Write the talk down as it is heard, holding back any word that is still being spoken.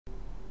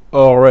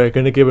Alright,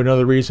 going to give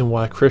another reason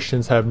why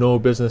Christians have no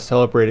business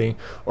celebrating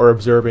or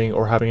observing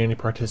or having any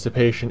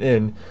participation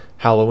in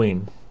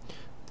Halloween,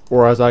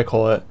 or as I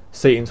call it,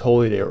 Satan's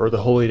holy day, or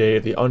the holy day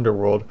of the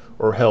underworld,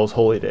 or hell's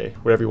holy day,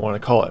 whatever you want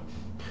to call it.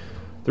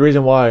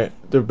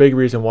 The big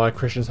reason why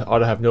Christians ought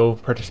to have no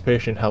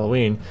participation in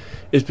Halloween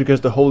is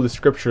because the Holy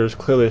Scriptures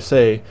clearly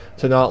say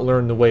to not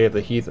learn the way of the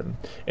heathen.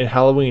 And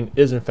Halloween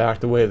is in fact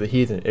the way of the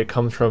heathen. It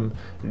comes from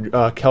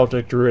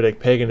Celtic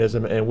Druidic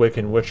paganism and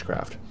Wiccan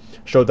witchcraft.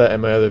 Showed that in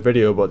my other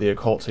video about the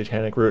occult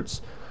satanic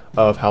roots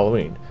of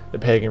Halloween, the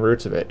pagan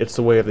roots of it. It's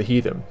the way of the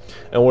heathen.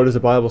 And what does the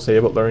Bible say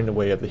about learning the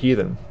way of the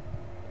heathen?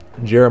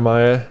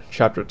 Jeremiah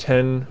chapter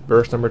 10,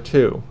 verse number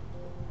 2.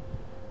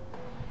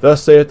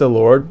 Thus saith the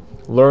Lord,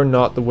 learn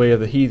not the way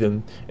of the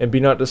heathen, and be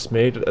not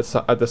dismayed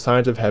at the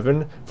signs of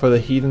heaven, for the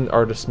heathen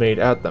are dismayed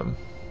at them.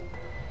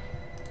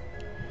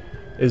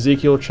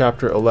 Ezekiel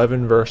chapter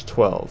 11, verse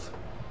 12.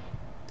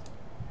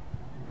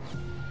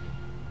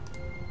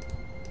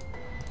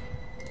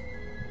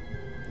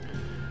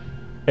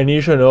 And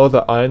ye shall know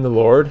that I am the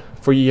Lord,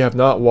 for ye have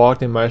not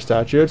walked in my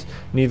statutes,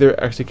 neither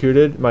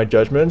executed my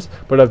judgments,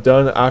 but have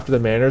done after the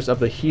manners of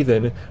the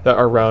heathen that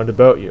are round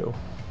about you.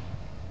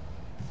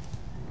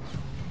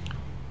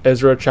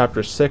 Ezra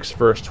chapter 6,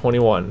 verse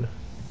 21.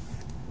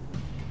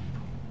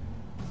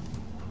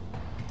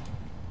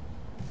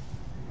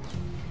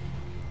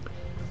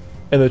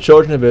 And the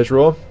children of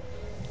Israel,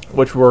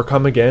 which were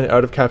come again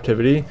out of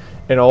captivity,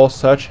 and all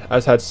such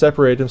as had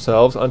separated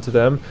themselves unto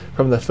them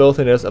from the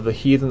filthiness of the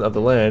heathen of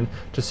the land,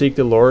 to seek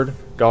the Lord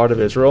God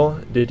of Israel,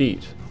 did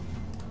eat.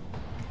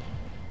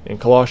 In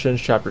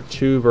Colossians chapter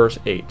 2, verse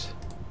 8.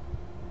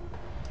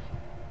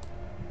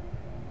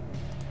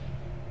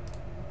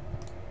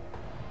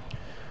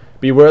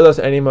 Beware lest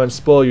any man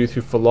spoil you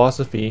through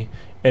philosophy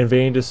and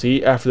vain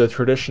deceit, after the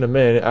tradition of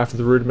men, after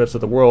the rudiments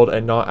of the world,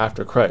 and not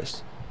after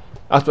Christ.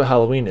 That's what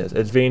Halloween is.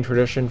 It's vain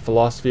tradition,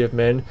 philosophy of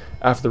men,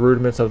 after the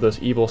rudiments of this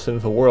evil,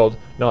 sinful world,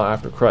 not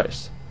after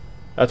Christ.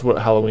 That's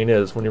what Halloween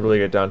is when you really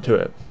get down to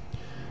it.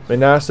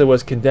 Manasseh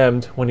was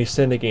condemned when he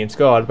sinned against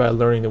God by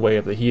learning the way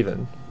of the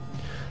heathen.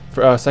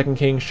 For 2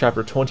 Kings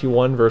chapter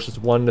 21, verses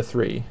 1 to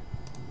 3.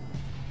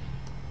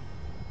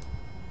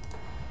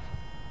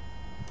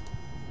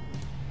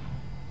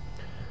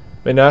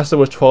 Manasseh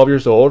was 12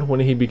 years old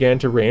when he began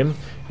to reign,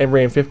 and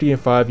reigned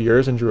 55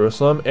 years in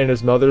Jerusalem, and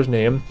his mother's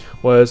name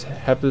was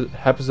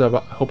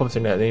Hephaziah,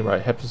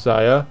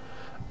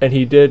 and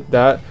he did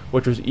that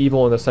which was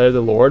evil in the sight of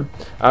the Lord,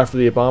 after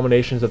the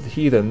abominations of the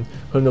heathen,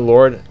 whom the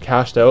Lord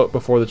cast out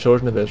before the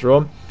children of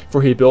Israel.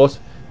 For he built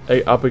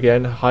up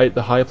again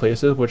the high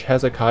places which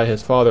Hezekiah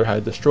his father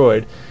had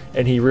destroyed,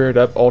 and he reared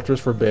up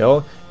altars for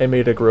Baal, and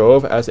made a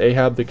grove, as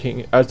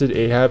did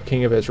Ahab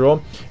king of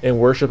Israel, and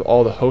worshipped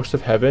all the hosts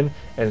of heaven,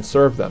 and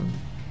served them.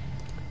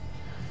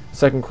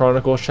 2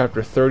 Chronicles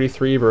chapter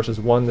 33, verses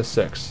 1 to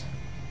 6.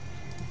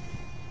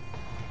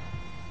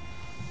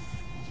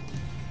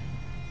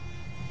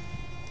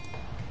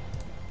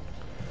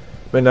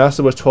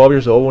 Manasseh was 12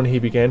 years old when he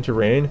began to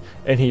reign,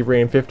 and he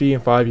reigned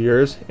 55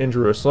 years in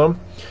Jerusalem,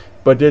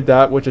 but did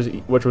that which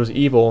was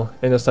evil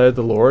in the sight of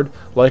the Lord,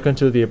 like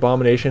unto the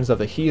abominations of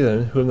the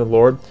heathen, whom the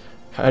Lord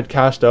had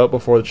cast out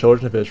before the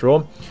children of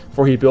Israel.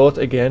 For he built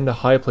again the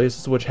high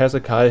places which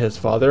Hezekiah his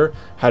father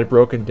had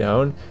broken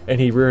down, and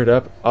he reared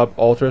up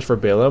altars for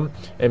Baalim,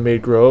 and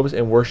made groves,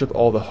 and worshipped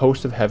all the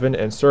hosts of heaven,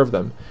 and served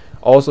them.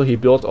 Also he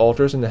built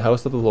altars in the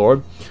house of the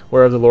Lord,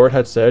 whereof the Lord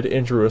had said,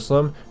 in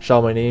Jerusalem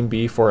shall my name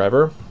be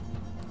forever.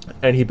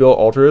 And he built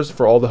altars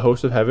for all the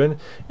hosts of heaven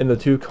in the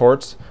two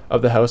courts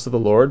of the house of the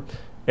Lord.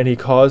 And he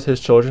caused his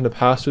children to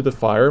pass through the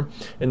fire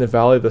in the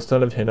valley of the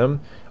son of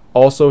Hinnom.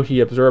 Also he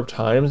observed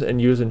times, and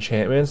used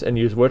enchantments, and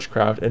used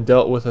witchcraft, and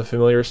dealt with a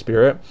familiar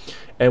spirit,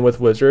 and with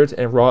wizards,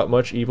 and wrought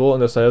much evil in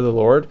the sight of the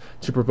Lord,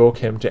 to provoke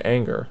him to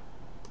anger.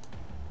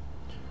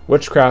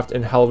 Witchcraft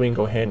and Halloween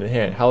go hand in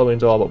hand.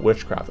 Halloween's all about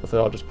witchcraft.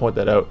 So I'll just point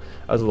that out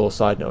as a little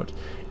side note.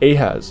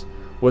 Ahaz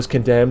was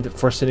condemned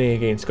for sinning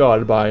against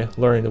God by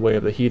learning the way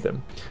of the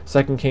heathen.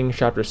 2 Kings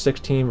chapter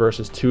 16,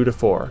 verses 2 to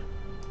 4.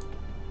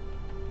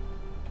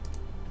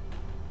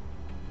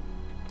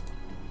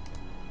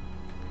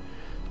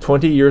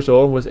 "20 years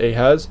old was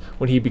Ahaz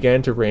when he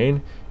began to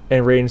reign,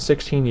 and reigned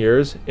 16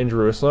 years in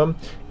Jerusalem,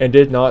 and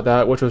did not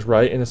that which was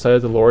right in the sight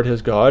of the Lord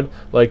his God,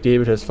 like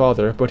David his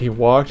father, but he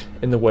walked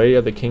in the way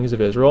of the kings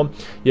of Israel,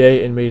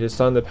 yea, and made his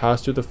son to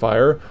pass through the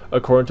fire,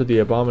 according to the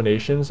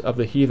abominations of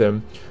the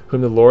heathen,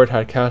 whom the Lord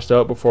had cast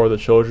out before the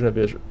children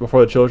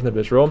of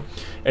Israel.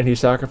 And he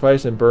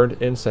sacrificed and burned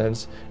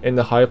incense in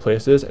the high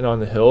places, and on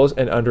the hills,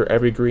 and under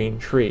every green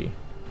tree."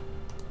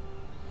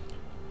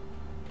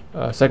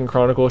 2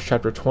 Chronicles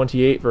chapter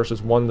 28,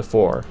 verses 1 to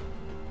 4.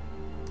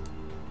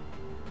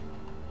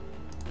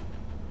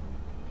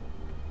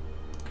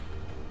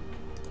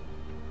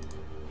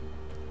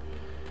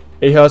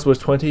 Ahaz was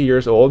 20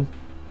 years old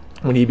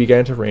when he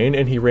began to reign,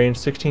 and he reigned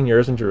 16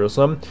 years in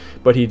Jerusalem,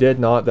 but he did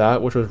not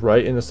that which was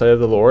right in the sight of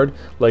the Lord,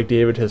 like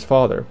David his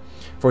father.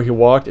 For he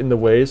walked in the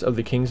ways of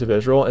the kings of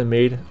Israel, and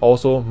made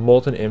also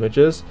molten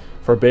images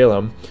for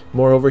Balaam.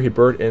 Moreover, he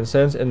burnt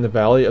incense in the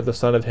valley of the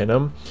son of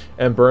Hinnom,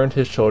 and burned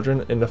his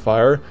children in the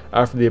fire,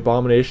 after the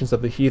abominations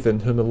of the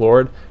heathen, whom the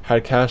Lord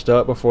had cast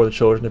out before the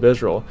children of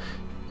Israel.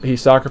 He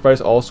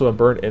sacrificed also and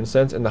burnt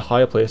incense in the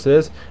high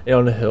places, and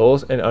on the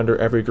hills, and under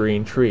every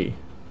green tree.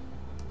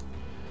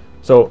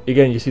 So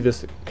again, you see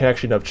this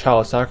connection of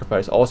child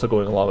sacrifice also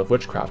going along with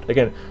witchcraft,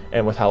 again,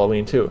 and with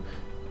Halloween too,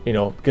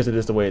 because it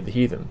is the way of the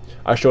heathen.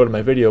 I showed in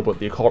my video about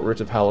the occult roots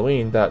of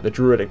Halloween that the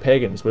Druidic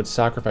pagans would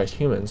sacrifice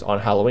humans on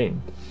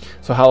Halloween.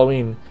 So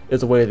Halloween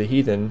is the way of the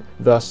heathen,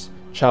 thus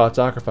child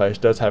sacrifice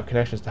does have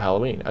connections to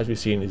Halloween, as we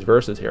see in these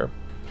verses here.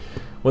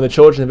 When the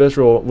children of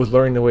Israel was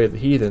learning the way of the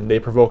heathen, they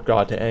provoked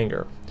God to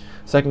anger.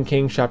 2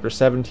 Kings chapter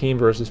 17,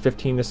 verses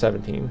 15 to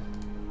 17.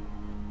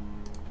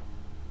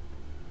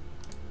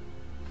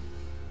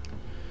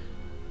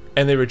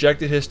 And they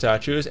rejected his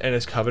statutes and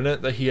his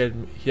covenant that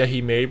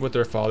he made with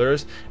their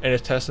fathers, and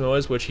his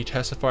testimonies which he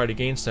testified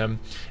against them.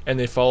 And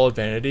they followed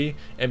vanity,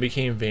 and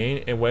became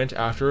vain, and went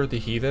after the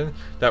heathen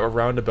that were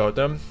round about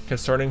them,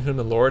 concerning whom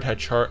the Lord had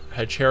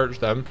charged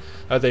them,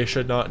 that they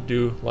should not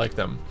do like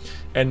them.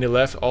 And they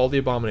left all the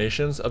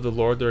abominations of the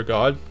Lord their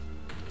God,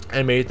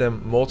 and made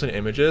them molten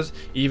images,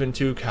 even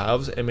 2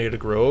 calves, and made a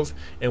grove,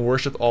 and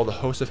worshipped all the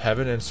hosts of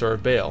heaven, and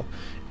served Baal.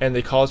 And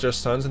they caused their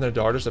sons and their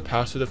daughters to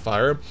pass through the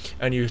fire,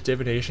 and used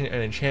divination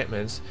and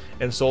enchantments,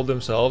 and sold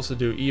themselves to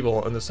do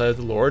evil in the sight of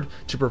the Lord,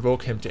 to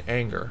provoke him to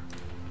anger.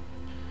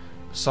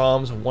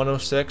 Psalms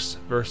 106,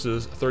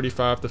 verses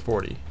 35 to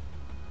 40.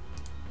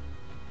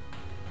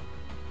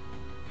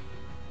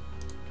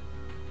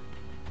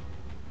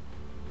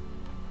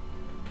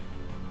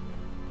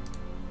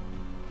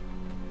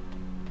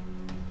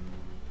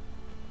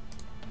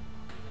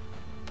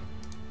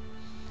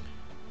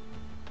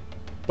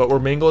 But were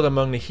mingled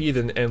among the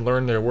heathen, and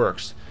learned their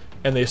works.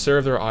 And they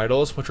served their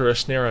idols, which were a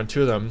snare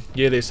unto them.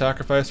 Yea, they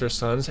sacrificed their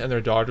sons and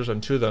their daughters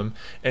unto them,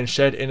 and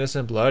shed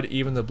innocent blood,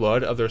 even the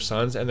blood of their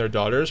sons and their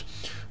daughters,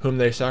 whom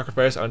they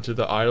sacrificed unto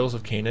the idols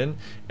of Canaan,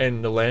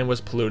 and the land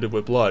was polluted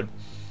with blood.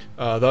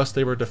 Thus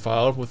they were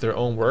defiled with their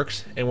own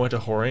works, and went a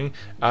whoring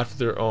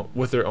after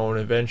with their own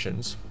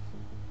inventions.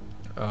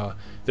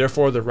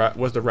 Therefore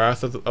was the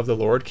wrath of the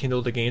Lord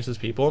kindled against his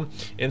people,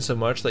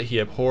 insomuch that he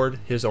abhorred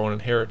his own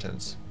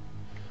inheritance.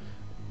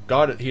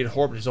 God, he had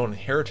abhorred his own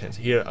inheritance.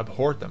 He had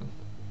abhorred them.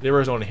 They were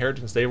his own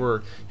inheritance. They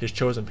were his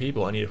chosen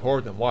people, and he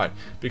abhorred them. Why?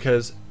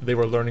 Because they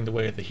were learning the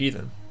way of the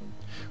heathen.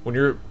 When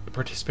you're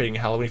participating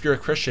in Halloween, if you're a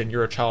Christian,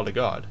 you're a child of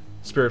God,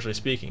 spiritually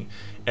speaking.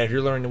 And if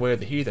you're learning the way of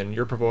the heathen,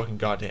 you're provoking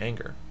God to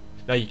anger.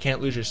 Now, you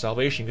can't lose your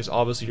salvation, because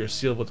obviously you're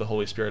sealed with the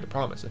Holy Spirit of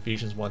promise.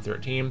 Ephesians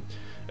 1:13,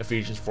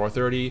 Ephesians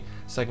 4:30,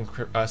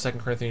 2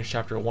 Corinthians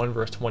chapter 1,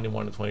 verse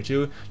 21 to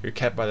 22. You're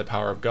kept by the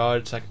power of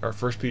God.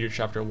 1 Peter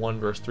chapter 1,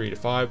 verse 3 to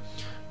 5.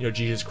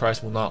 Jesus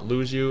Christ will not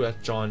lose you.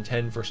 That's John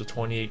 10, verses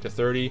 28 to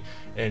 30,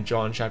 and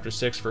John chapter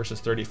 6, verses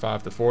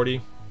 35 to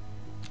 40.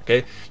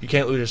 Okay, you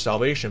can't lose your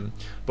salvation,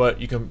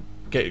 but you can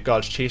get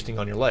God's chastening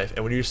on your life.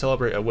 And when you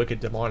celebrate a wicked,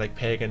 demonic,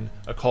 pagan,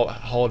 occult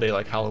holiday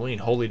like Halloween,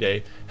 holy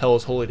day,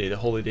 hell's holy day, the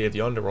holy day of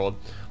the underworld,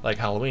 like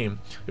Halloween,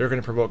 you're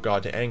going to provoke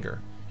God to anger.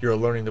 You're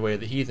learning the way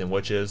of the heathen,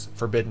 which is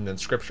forbidden in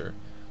Scripture.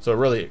 So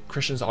really,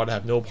 Christians ought to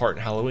have no part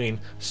in Halloween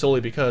solely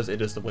because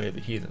it is the way of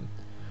the heathen.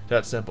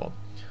 That's simple.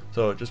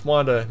 So just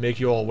wanted to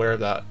make you all aware of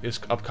that this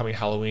upcoming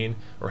Halloween,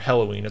 or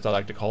Halloween as I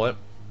like to call it.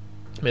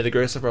 May the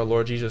grace of our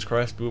Lord Jesus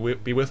Christ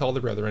be with all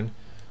the brethren.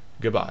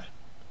 Goodbye.